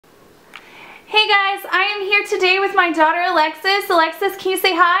Hey guys, I am here today with my daughter Alexis. Alexis, can you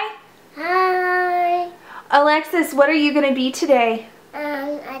say hi? Hi. Alexis, what are you going to be today?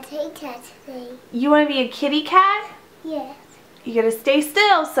 A kitty cat today. You want to be a kitty cat? Yes. You got to stay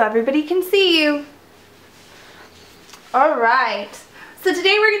still so everybody can see you. Alright, so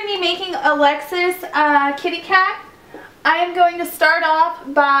today we're going to be making Alexis a kitty cat. I am going to start off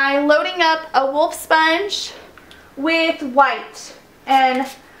by loading up a wolf sponge with white. And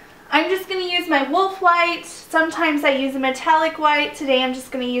I'm just going to use my wolf white. Sometimes I use a metallic white. Today I'm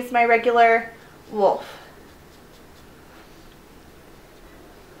just going to use my regular wolf.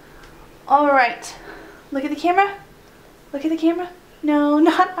 Alright, look at the camera. Look at the camera. No,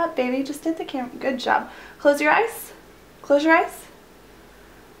 not up, baby. Just at the camera. Good job. Close your eyes. Close your eyes.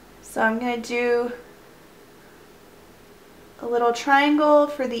 So I'm going to do a little triangle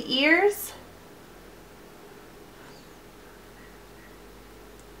for the ears.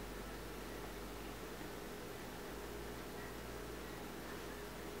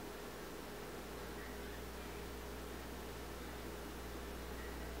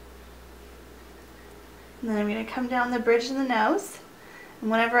 And then I'm going to come down the bridge of the nose.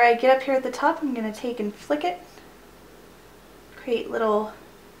 And whenever I get up here at the top, I'm going to take and flick it. Create little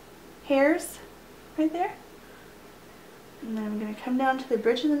hairs right there. And then I'm going to come down to the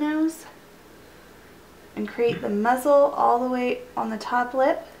bridge of the nose and create the muzzle all the way on the top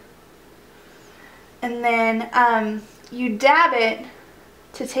lip. And then you dab it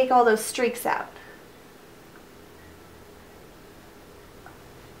to take all those streaks out.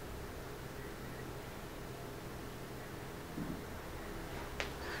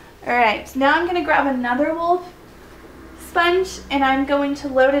 Alright, so now I'm going to grab another wolf sponge and I'm going to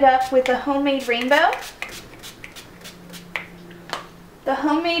load it up with a homemade rainbow. The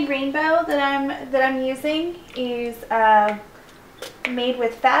homemade rainbow that I'm using is made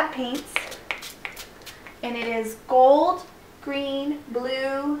with Fab Paints, and it is gold, green,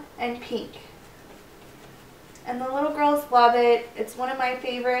 blue, and pink. And the little girls love it. It's one of my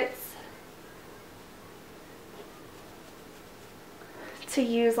favorites to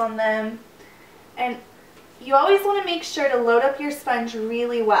use on them. And you always want to make sure to load up your sponge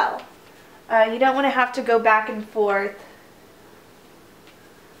really well. You don't want to have to go back and forth.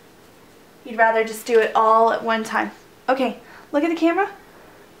 You'd rather just do it all at one time. Okay, look at the camera.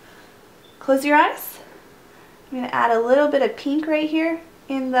 Close your eyes. I'm going to add a little bit of pink right here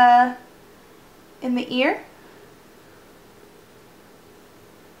in the ear.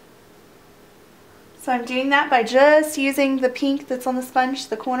 So I'm doing that by just using the pink that's on the sponge,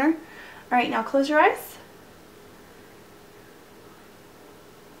 the corner. Alright, now close your eyes.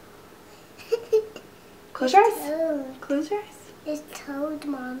 Close your eyes. Close your eyes. It's cold,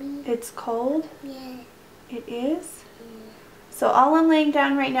 Mommy. It's cold? Yeah. It is? Yeah. So all I'm laying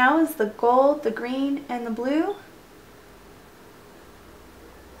down right now is the gold, the green, and the blue.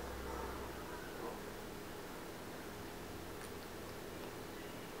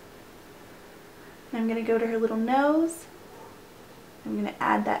 I'm going to go to her little nose. I'm going to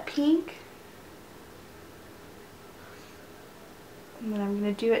add that pink. And then I'm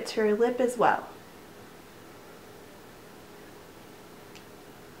going to do it to her lip as well.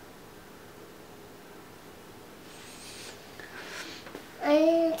 Are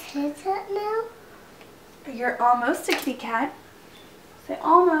you a kitty cat now? You're almost a kitty cat. Say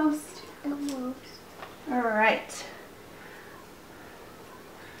almost. Almost. Alright.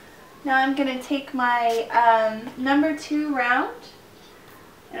 Now I'm going to take my number 2 round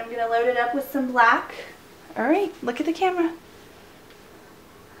and I'm going to load it up with some black. Alright, look at the camera.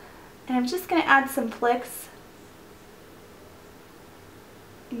 And I'm just going to add some flicks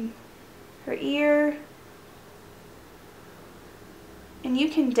in her ear. And you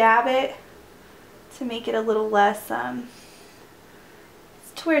can dab it to make it a little less, to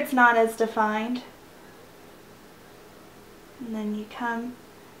where it's not as defined. And then you come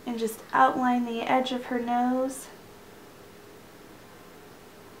and just outline the edge of her nose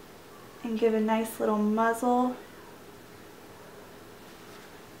and give a nice little muzzle.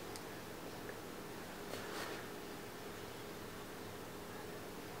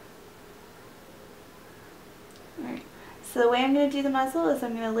 Alright, so the way I'm going to do the muzzle is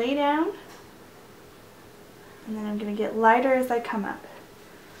I'm going to lay down and then I'm going to get lighter as I come up.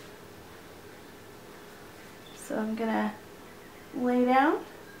 So I'm going to lay down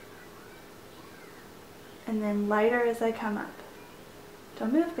and then lighter as I come up.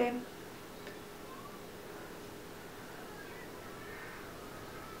 Don't move, babe.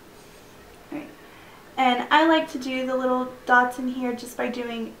 Alright. And I like to do the little dots in here just by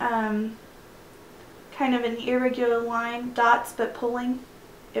doing kind of an irregular line, dots, but pulling.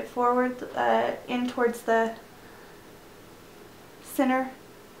 it forward, in towards the center.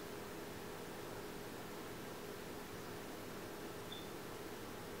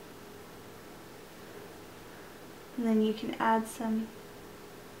 And then you can add some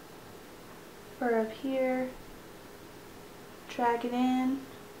fur up here, drag it in.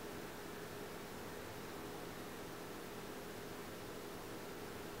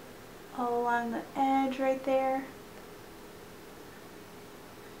 All along the edge right there.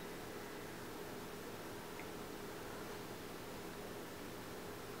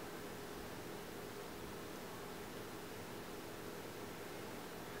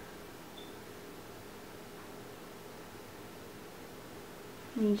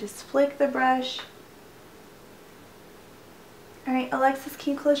 And you just flick the brush. Alright, Alexis,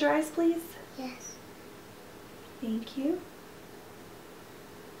 can you close your eyes, please? Yes. Thank you.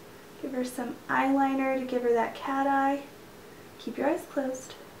 Give her some eyeliner to give her that cat eye. Keep your eyes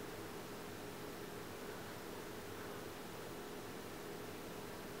closed.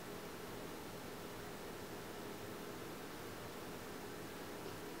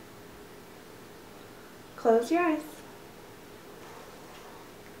 Close your eyes.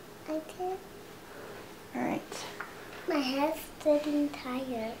 I did. Alright. My head's getting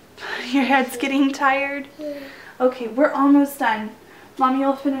tired. Your head's getting tired? Yeah. Okay, we're almost done. Mommy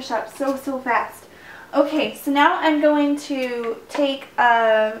will finish up so fast. Okay, so now I'm going to take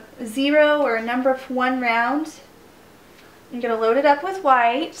a 0 or a number 1 round. I'm going to load it up with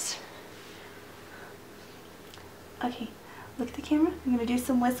white. Okay, look at the camera. I'm going to do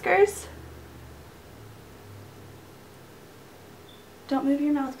some whiskers. Don't move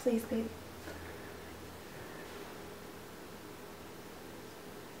your mouth, please, baby.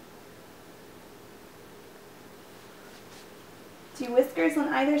 Do whiskers on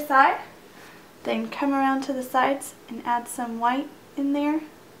either side. Then come around to the sides and add some white in there.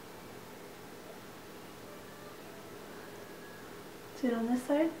 Do it on this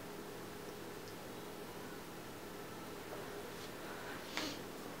side.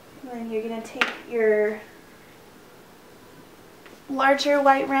 And then you're going to take your larger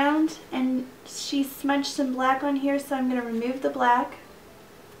white round, and she smudged some black on here, so I'm going to remove the black.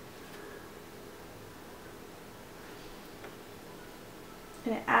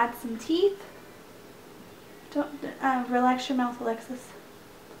 I'm going to add some teeth. Don't relax your mouth, Alexis.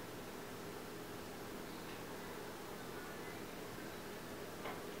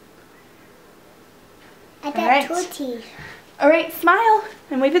 I got 2 teeth. Alright, smile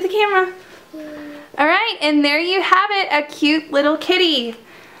and wave at the camera. Alright, and there you have it, a cute little kitty.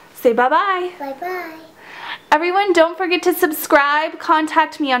 Say bye-bye. Bye-bye. Everyone, don't forget to subscribe.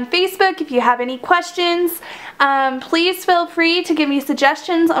 Contact me on Facebook if you have any questions. Please feel free to give me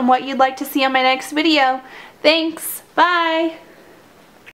suggestions on what you'd like to see on my next video. Thanks. Bye.